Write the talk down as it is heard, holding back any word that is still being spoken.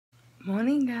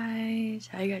Morning, guys.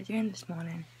 How you guys doing this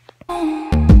morning?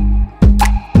 And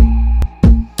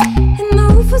the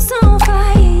roof was on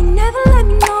fire, you never let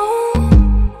me know.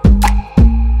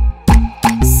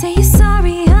 Say you're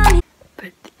sorry, honey.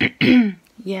 But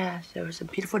yeah, so it's a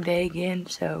beautiful day again.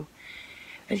 So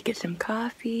let's get some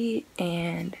coffee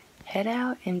and head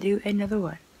out and do another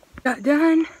one. Got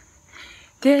done.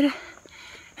 Did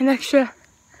an extra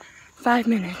 5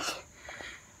 minutes.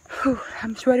 Whew,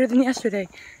 I'm sweatier than yesterday.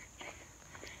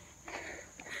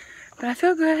 But I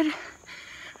feel good.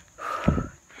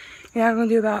 Yeah, I'm gonna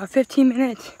do about a 15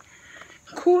 minutes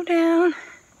cool down,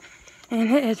 and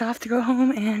it is off to go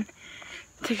home and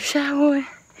take a shower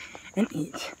and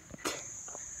eat.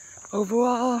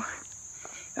 Overall,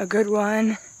 a good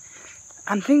one.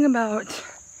 I'm thinking about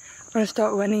gonna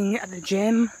start running at the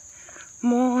gym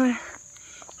more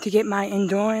to get my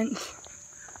endurance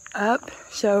up,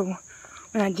 so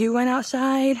when I do run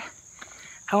outside,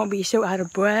 I won't be so out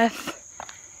of breath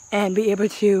and be able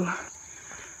to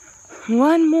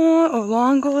run more or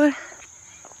longer.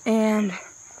 And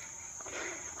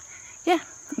yeah,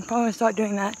 I'm probably gonna start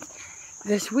doing that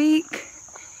this week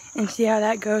and see how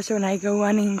that goes. So when I go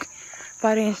running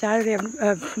Friday and Saturday of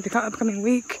the upcoming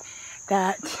week,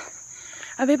 that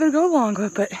I'll be able to go longer.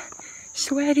 But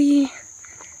sweaty.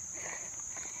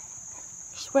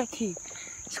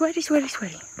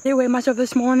 I weighed myself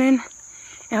this morning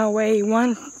and I weigh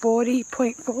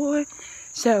 140.4.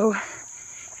 So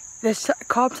this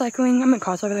calorie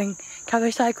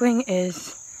cycling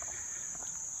is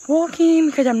walking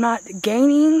because I'm not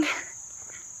gaining.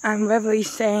 I'm regularly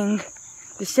staying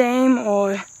the same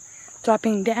or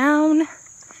dropping down.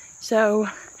 So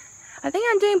I think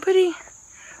I'm doing pretty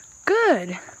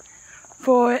good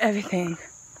for everything.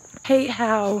 Hate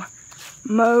how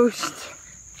most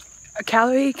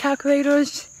calorie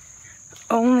calculators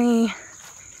only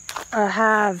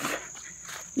have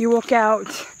you work out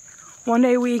one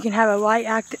day a week and have a light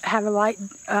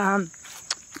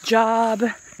job.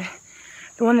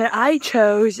 The one that I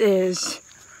chose is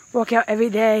work out every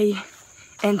day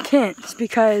intense,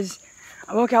 because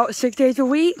I work out 6 days a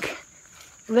week,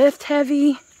 lift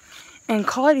heavy, and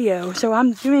cardio. So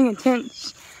I'm doing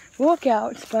intense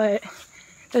workouts, but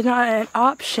there's not an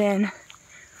option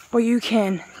where you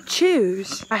can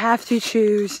choose. I have to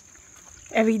choose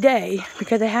every day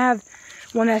because I have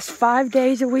one that's 5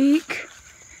 days a week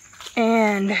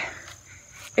and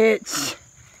it's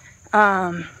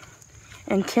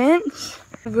intense.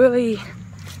 Really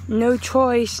no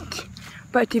choice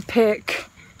but to pick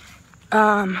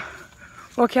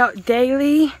workout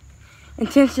daily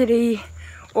intensity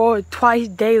or twice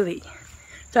daily.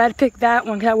 So I had to pick that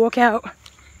one because I work out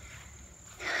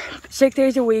 6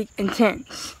 days a week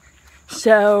intense.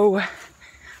 So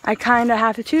I kind of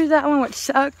have to choose that one, which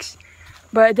sucks,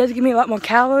 but it does give me a lot more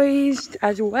calories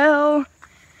as well.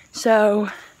 So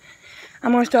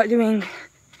I'm gonna start doing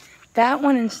that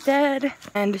one instead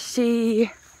and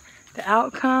see the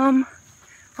outcome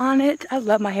on it. I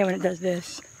love my hair when it does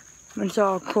this, when it's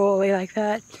all curly like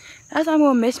that. That's why I'm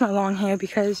gonna miss my long hair,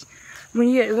 because when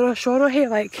you get a little shorter hair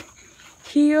like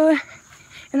here,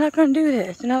 you're not gonna do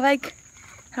this. And I like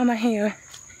how my hair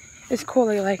is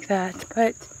curly like that,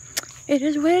 but it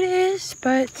is what it is.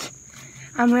 But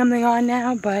I'm rambling on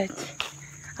now, but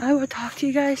I will talk to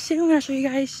you guys soon. I'll show you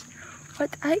guys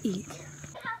what I eat.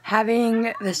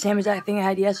 Having the same exact thing I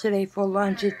had yesterday for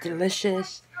lunch is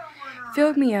delicious.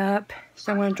 Filled me up,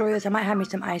 so I'm gonna enjoy this. I might have me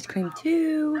some ice cream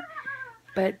too,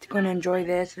 but gonna enjoy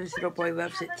this. This little boy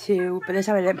loves it too, but this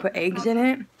time I didn't put eggs in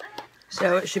it,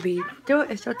 so it should be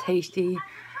it's still tasty.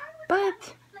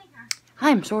 But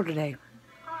I'm sore today.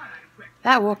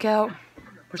 That workout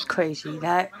was crazy.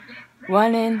 That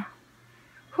running,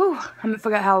 whew, I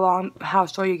forgot how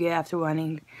sore you get after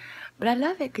running. But I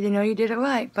love it because you know you did it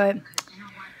right. But I'm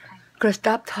gonna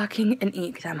stop talking and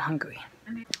eat because I'm hungry.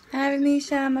 Having me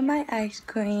some of my ice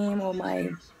cream, or my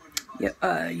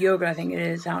yogurt, I think it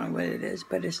is. I don't know what it is,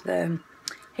 but it's the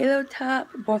Halo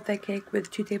Top birthday cake with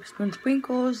 2 tablespoon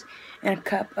sprinkles and a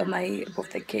cup of my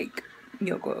birthday cake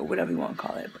yogurt, or whatever you want to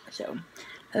call it. So,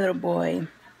 that little boy,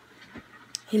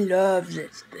 he loves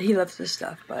it. He loves this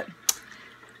stuff, but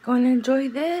going to enjoy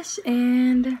this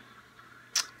and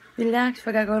relax.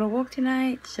 I gotta go to work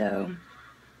tonight, so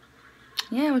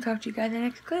yeah, we'll talk to you guys in the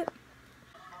next clip.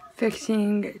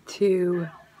 Fixing to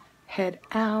head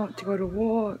out to go to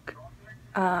work.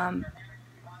 Didn't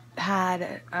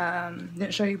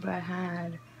show you, but I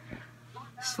had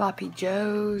sloppy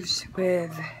joes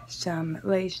with some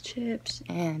Lay's chips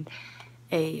and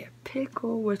a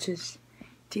pickle, which is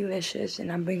delicious,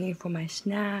 and I'm bringing for my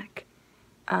snack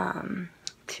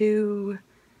 2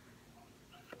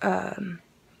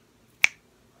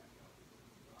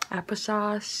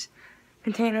 applesauce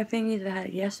container thingies that I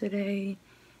had yesterday,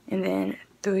 and then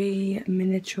 3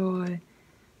 miniature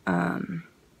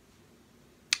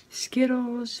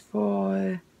Skittles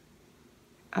for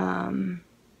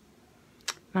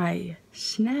my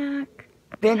snack.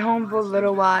 Been home for a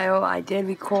little while. I did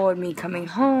record me coming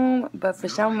home, but for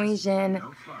some reason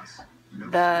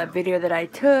the video that I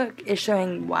took is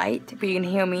showing white, but you can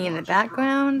hear me in the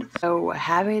background. So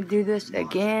having to do this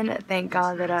again, thank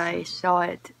God that I saw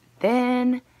it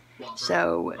then.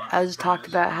 So I just talked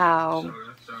about how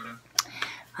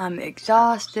I'm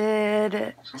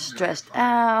exhausted, stressed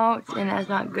out, and that's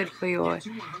not good for your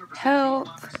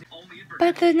health.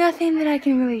 But there's nothing that I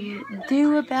can really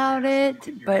do about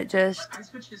it, but just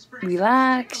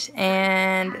relax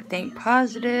and think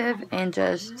positive and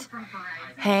just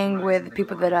hang with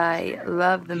people that I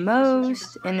love the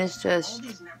most. And it's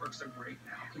just,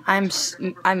 I'm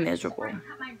miserable.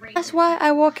 That's why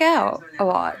I work out a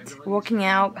lot. Working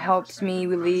out helps me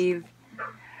relieve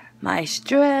my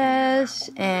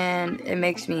stress, and it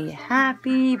makes me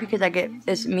happy because I get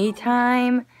this me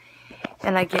time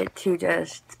and I get to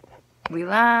just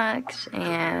relax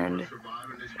and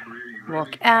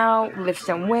work out, lift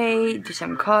some weight, do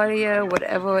some cardio,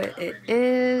 whatever it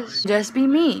is. Just be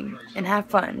me and have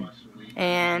fun.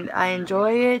 And I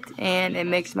enjoy it, and it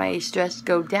makes my stress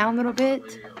go down a little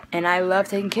bit. And I love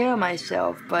taking care of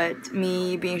myself, but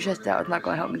me being stressed out is not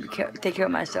going to help me take care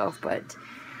of myself. But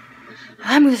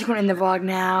I'm just going to end the vlog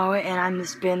now, and I've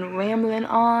just been rambling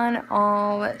on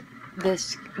all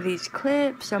these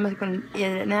clips, so I'm just going to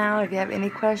end it now. If you have any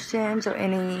questions or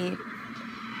any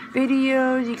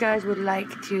videos you guys would like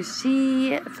to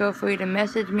see, feel free to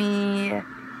message me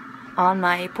on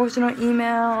my personal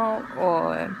email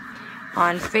or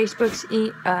on Facebook's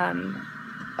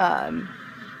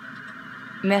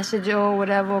message or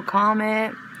whatever,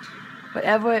 comment,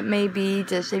 whatever it may be.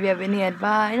 Just if you have any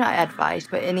advice, not advice,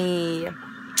 but any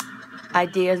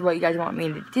ideas what you guys want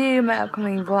me to do in my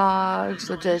upcoming vlogs,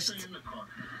 or just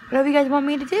whatever you guys want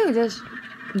me to do, just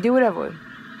do whatever.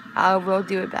 I will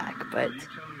do it back. But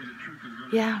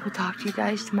yeah, we'll talk to you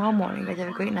guys tomorrow morning. You guys have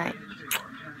a great night.